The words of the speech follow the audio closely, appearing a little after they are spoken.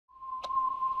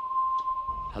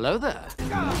Hello there.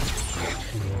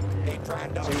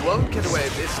 So you won't get away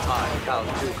this time, Count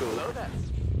Dooku. Hello there.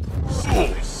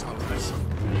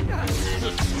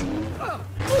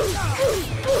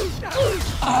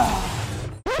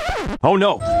 Oh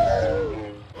no!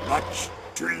 Much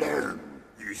to learn,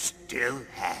 you still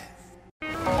have.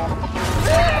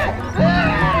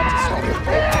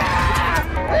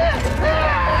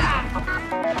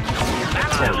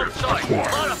 Battle in sight. A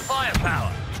lot of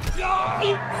firepower.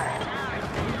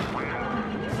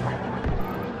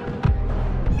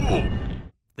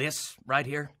 This right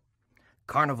here,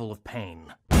 Carnival of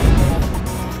Pain.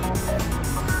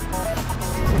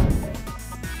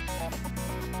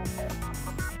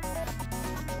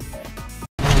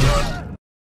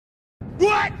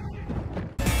 What?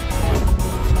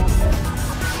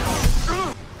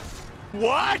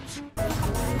 What?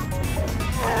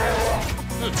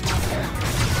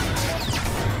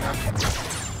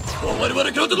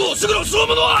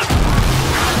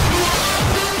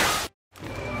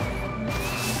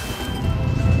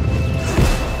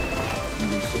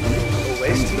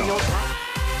 Wasting your time.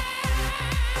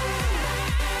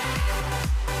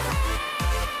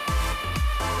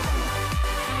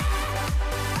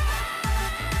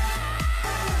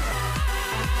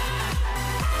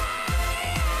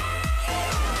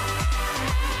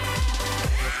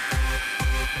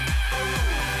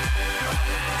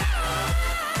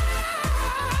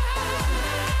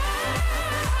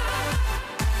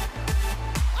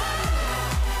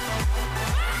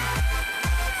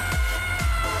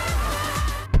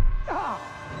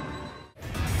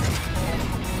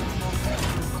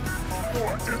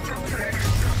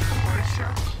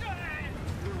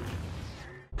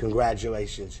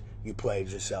 Congratulations, you played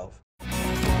yourself.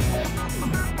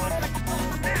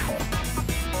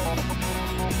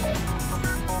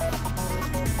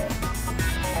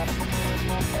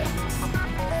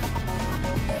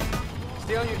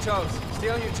 Stay on your toes. Stay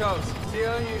on your toes. Stay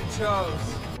on your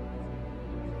toes.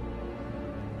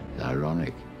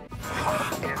 Ironic.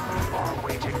 Are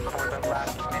waiting for the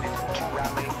last minute to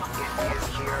rally. It is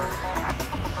here.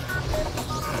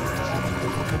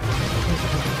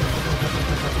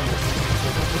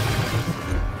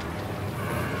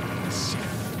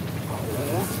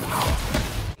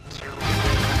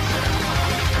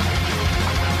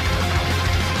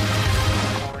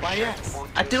 Why, yes,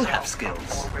 I do have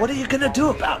skills. What are you gonna do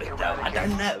about it, though? I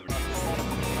don't know.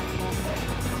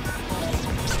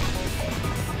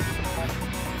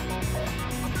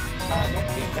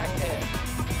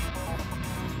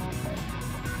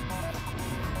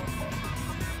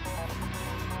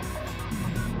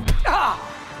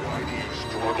 Why do you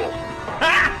struggle?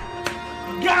 Ha!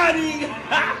 Got him!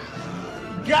 Ha!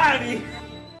 Got him!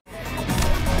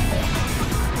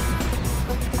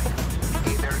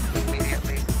 Either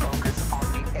immediately focus on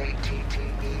the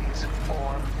ATTEs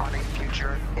or on a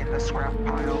future in the scrap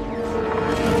pile.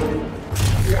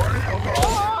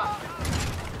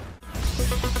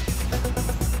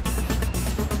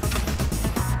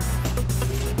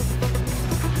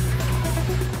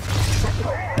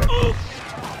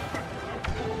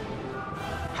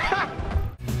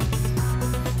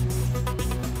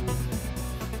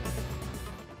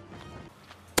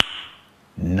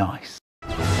 Nice.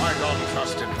 I don't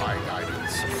trust in my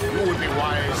guidance. You would be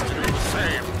wise to do the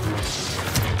same.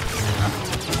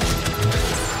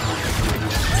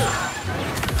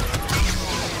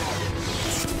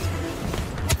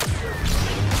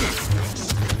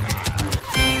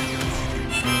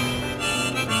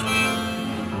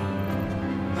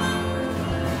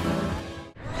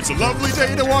 It's a lovely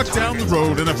day to walk down the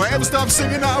road, and if I ever stop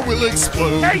singing, I will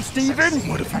explode. Hey, Steven!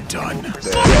 What have you done?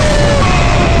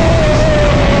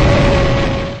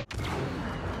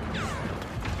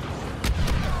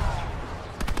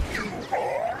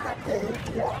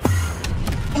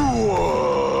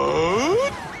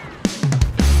 What?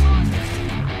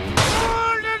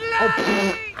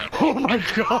 Oh my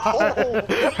god!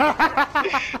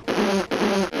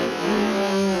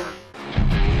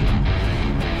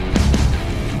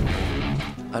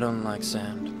 I don't like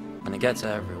sand, and it gets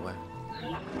everywhere.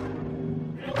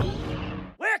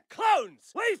 We're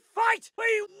clones! We fight!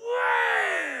 We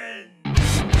win!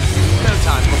 No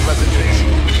time for presentation.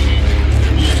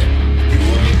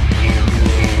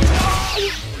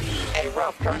 A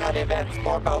rough turn at events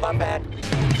for Boba Fett.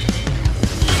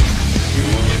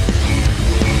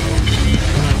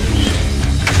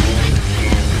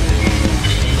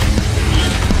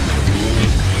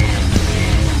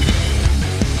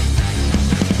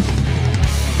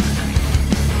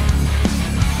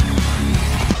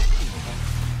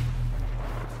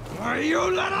 You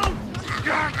little...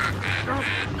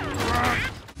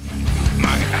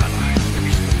 My ally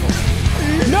is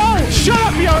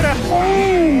Yoda!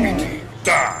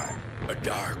 Die! A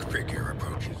dark figure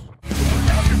approaches.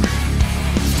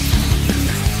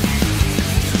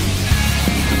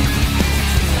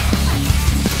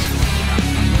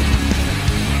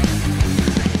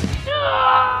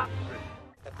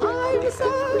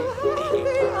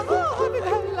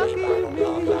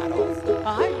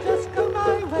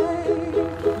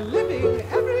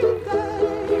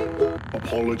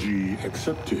 Apology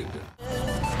accepted.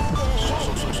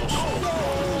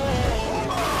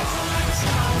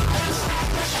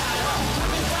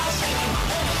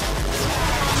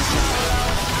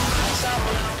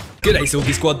 G'day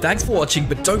Silkie Squad, thanks for watching,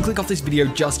 but don't click off this video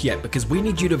just yet because we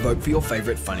need you to vote for your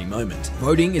favourite funny moment.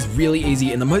 Voting is really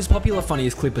easy and the most popular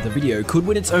funniest clip of the video could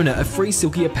win its owner a free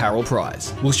Silkie apparel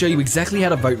prize. We'll show you exactly how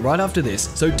to vote right after this,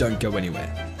 so don't go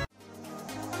anywhere.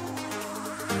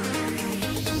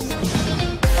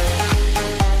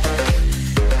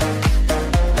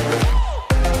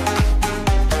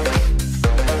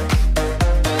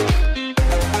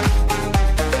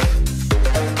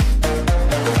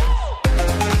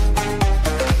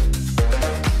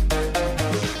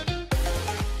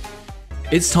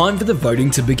 It's time for the voting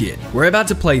to begin. We're about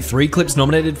to play 3 clips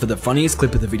nominated for the funniest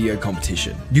clip of the video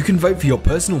competition. You can vote for your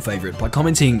personal favourite by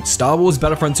commenting Star Wars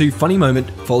Battlefront 2 funny moment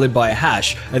followed by a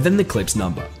hash and then the clip's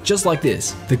number. Just like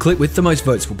this. The clip with the most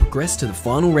votes will progress to the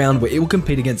final round where it will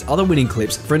compete against other winning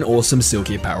clips for an awesome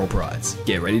Silkie apparel prize.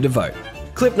 Get ready to vote.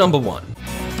 Clip number 1.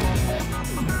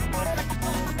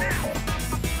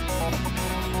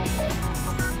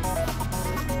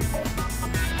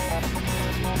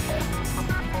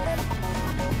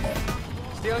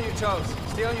 Stay on your toes.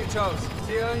 Stay on your toes.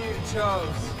 Stay on your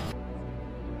toes.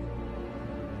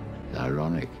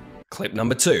 Ironic. Clip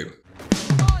number 2.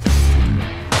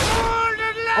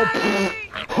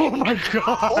 Oh my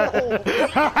god!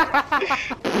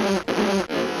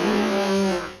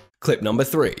 Clip number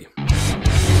 3. No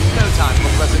time for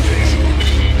pleasantries.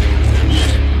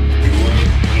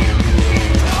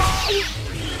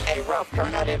 A rough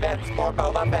turn at events for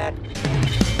Boba Fett.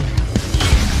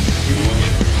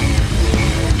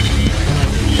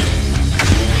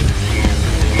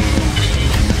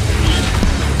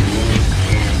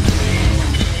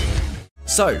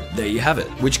 So, there you have it.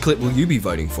 Which clip will you be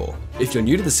voting for? If you're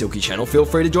new to the Silkie channel, feel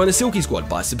free to join the Silkie Squad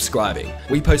by subscribing.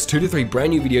 We post 2 to 3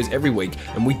 brand new videos every week,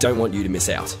 and we don't want you to miss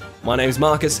out. My name's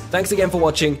Marcus, thanks again for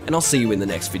watching, and I'll see you in the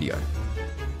next video.